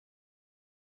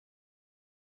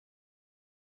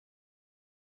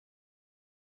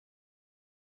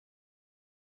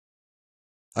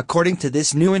According to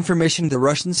this new information, the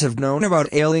Russians have known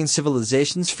about alien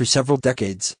civilizations for several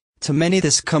decades. To many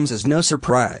this comes as no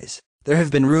surprise. There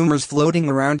have been rumors floating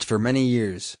around for many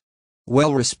years.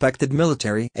 Well-respected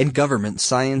military and government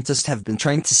scientists have been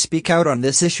trying to speak out on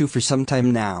this issue for some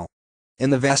time now. In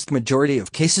the vast majority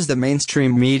of cases, the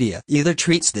mainstream media either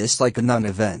treats this like a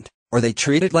non-event, or they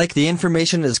treat it like the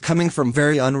information is coming from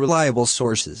very unreliable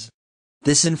sources.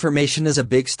 This information is a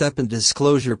big step in the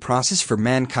disclosure process for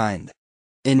mankind.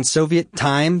 In Soviet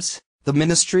times, the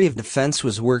Ministry of Defense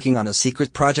was working on a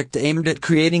secret project aimed at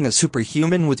creating a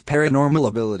superhuman with paranormal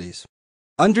abilities.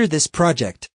 Under this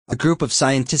project, a group of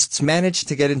scientists managed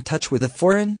to get in touch with a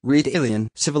foreign, alien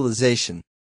civilization.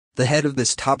 The head of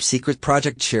this top-secret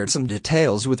project shared some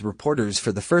details with reporters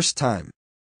for the first time.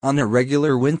 On a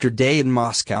regular winter day in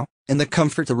Moscow, in the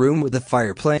comfort of a room with a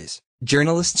fireplace,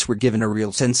 journalists were given a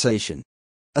real sensation.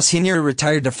 A senior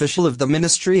retired official of the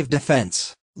Ministry of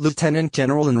Defense, Lieutenant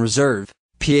General in Reserve,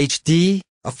 Ph.D.,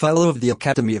 a fellow of the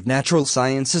Academy of Natural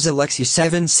Sciences Alexei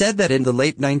Savin, said that in the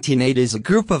late 1980s a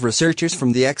group of researchers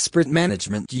from the Expert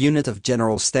Management Unit of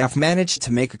General Staff managed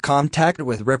to make a contact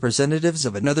with representatives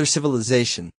of another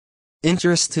civilization.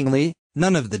 Interestingly,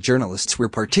 none of the journalists were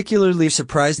particularly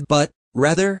surprised but,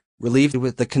 rather, relieved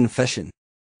with the confession.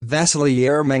 Vasily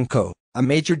Yermenko, a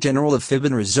Major General of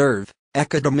Fibin Reserve,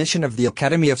 academician of the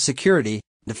Academy of Security,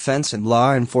 Defense and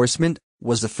Law Enforcement,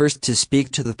 was the first to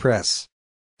speak to the press.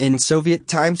 In Soviet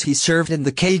times he served in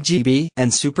the KGB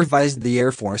and supervised the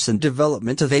Air Force and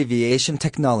development of aviation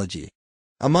technology.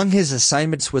 Among his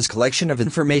assignments was collection of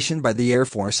information by the Air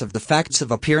Force of the facts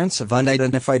of appearance of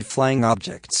unidentified flying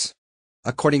objects.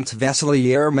 According to Vasily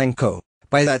Yermenko,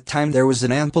 by that time there was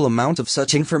an ample amount of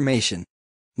such information.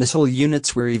 Missile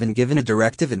units were even given a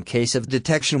directive in case of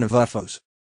detection of UFOs.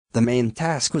 The main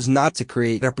task was not to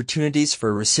create opportunities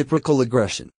for reciprocal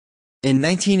aggression. In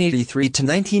 1983 to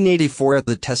 1984 at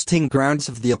the testing grounds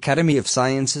of the Academy of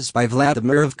Sciences by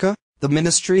Vladimirovka, the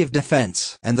Ministry of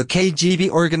Defense and the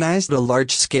KGB organized a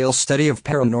large-scale study of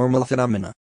paranormal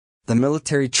phenomena. The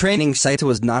military training site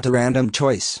was not a random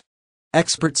choice.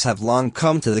 Experts have long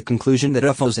come to the conclusion that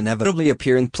UFOs inevitably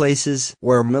appear in places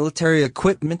where military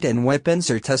equipment and weapons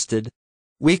are tested.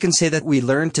 We can say that we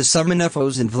learned to summon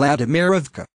UFOs in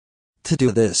Vladimirovka. To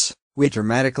do this, we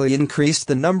dramatically increased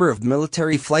the number of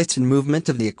military flights and movement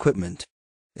of the equipment.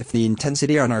 If the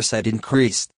intensity on our site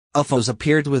increased, UFOs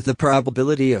appeared with the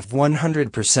probability of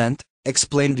 100%,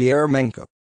 explained Yermenko.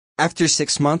 After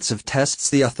 6 months of tests,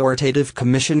 the authoritative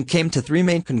commission came to 3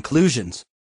 main conclusions.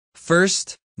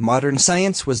 First, modern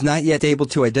science was not yet able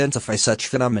to identify such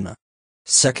phenomena.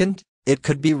 Second, it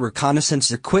could be reconnaissance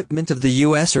equipment of the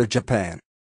US or Japan.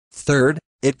 Third,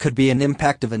 it could be an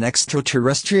impact of an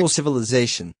extraterrestrial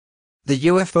civilization. The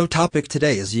UFO topic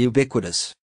today is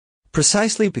ubiquitous.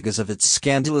 Precisely because of its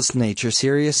scandalous nature,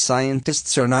 serious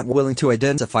scientists are not willing to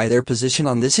identify their position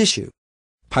on this issue.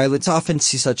 Pilots often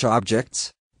see such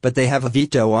objects, but they have a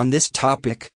veto on this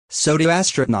topic, so do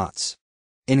astronauts.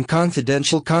 In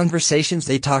confidential conversations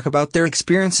they talk about their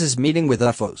experiences meeting with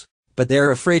UFOs, but they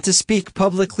are afraid to speak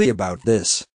publicly about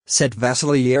this, said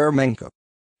Vasily Yermenko.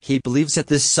 He believes that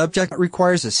this subject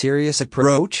requires a serious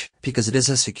approach because it is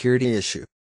a security issue.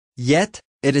 Yet,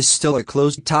 it is still a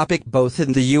closed topic both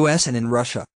in the US and in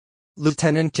Russia.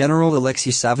 Lieutenant General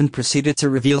Alexei Savin proceeded to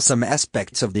reveal some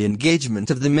aspects of the engagement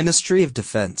of the Ministry of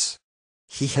Defense.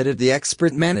 He headed the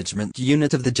Expert Management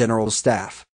Unit of the General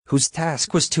Staff, whose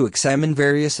task was to examine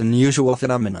various unusual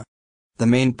phenomena. The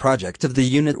main project of the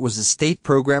unit was a state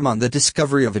program on the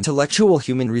discovery of intellectual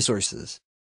human resources.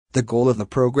 The goal of the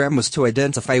program was to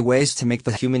identify ways to make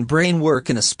the human brain work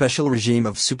in a special regime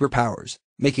of superpowers,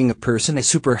 making a person a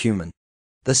superhuman.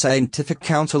 The scientific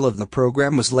council of the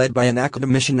program was led by an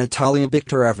academician, Natalia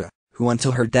Viktorova, who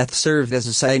until her death served as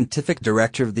a scientific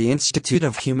director of the Institute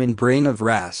of Human Brain of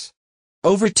RAS.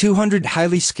 Over 200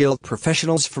 highly skilled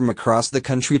professionals from across the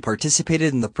country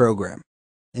participated in the program.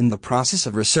 In the process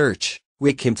of research,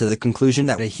 we came to the conclusion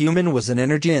that a human was an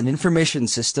energy and information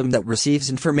system that receives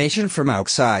information from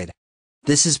outside.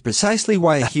 This is precisely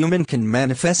why a human can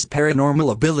manifest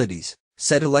paranormal abilities,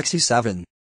 said Alexei Savin.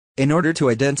 In order to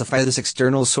identify this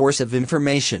external source of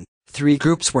information, 3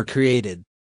 groups were created.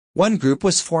 One group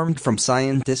was formed from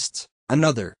scientists,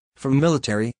 another, from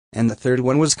military, and the third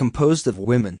one was composed of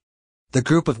women. The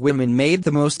group of women made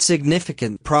the most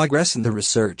significant progress in the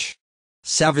research.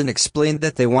 Savin explained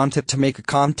that they wanted to make a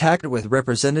contact with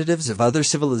representatives of other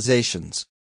civilizations.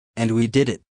 And we did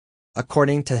it.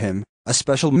 According to him, a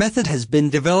special method has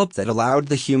been developed that allowed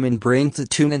the human brain to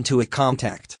tune into a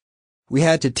contact. We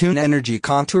had to tune energy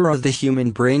contour of the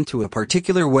human brain to a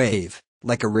particular wave,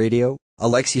 like a radio,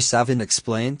 Alexei Savin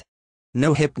explained.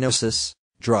 No hypnosis,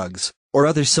 drugs, or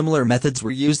other similar methods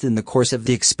were used in the course of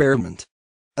the experiment.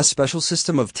 A special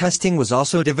system of testing was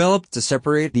also developed to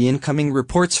separate the incoming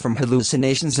reports from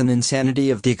hallucinations and insanity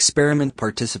of the experiment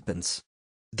participants.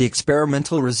 The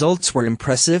experimental results were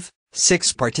impressive.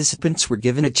 6 participants were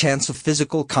given a chance of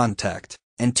physical contact,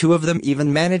 and 2 of them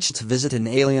even managed to visit an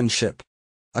alien ship.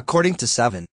 According to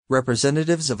 7,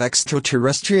 representatives of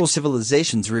extraterrestrial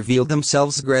civilizations revealed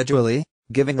themselves gradually,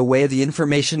 giving away the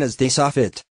information as they saw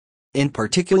fit. In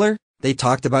particular, they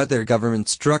talked about their government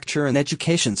structure and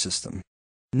education system.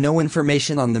 No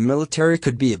information on the military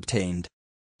could be obtained.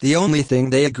 The only thing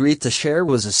they agreed to share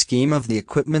was a scheme of the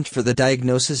equipment for the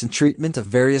diagnosis and treatment of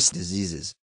various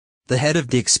diseases. The head of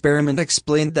the experiment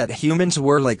explained that humans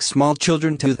were like small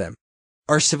children to them.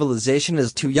 Our civilization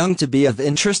is too young to be of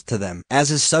interest to them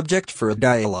as a subject for a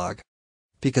dialogue.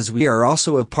 Because we are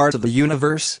also a part of the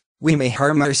universe, we may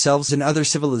harm ourselves and other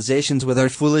civilizations with our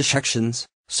foolish actions,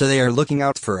 so they are looking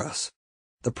out for us.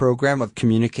 The program of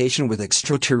communication with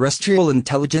extraterrestrial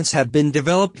intelligence had been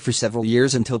developed for several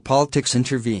years until politics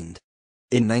intervened.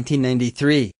 In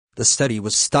 1993, the study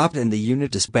was stopped and the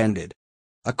unit disbanded.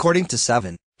 According to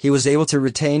 7, he was able to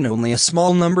retain only a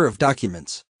small number of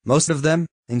documents. Most of them,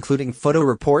 including photo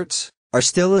reports, are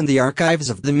still in the archives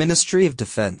of the Ministry of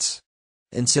Defense.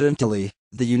 Incidentally,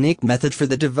 the unique method for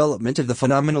the development of the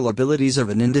phenomenal abilities of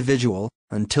an individual,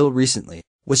 until recently,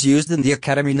 was used in the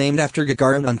academy named after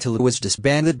Gagarin until it was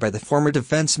disbanded by the former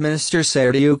defense minister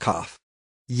Serdyukov.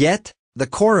 Yet, the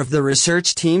core of the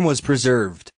research team was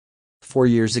preserved. 4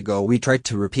 years ago we tried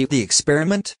to repeat the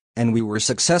experiment, and we were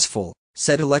successful,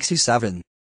 said Alexei Savin.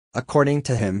 According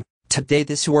to him, today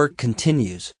this work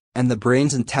continues, and the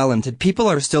brains and talented people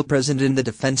are still present in the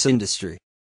defense industry.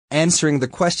 Answering the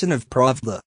question of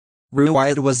Pravda, why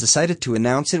it was decided to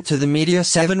announce it to the media,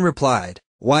 Savin replied,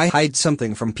 "Why hide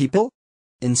something from people?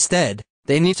 Instead,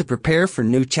 they need to prepare for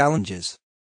new challenges.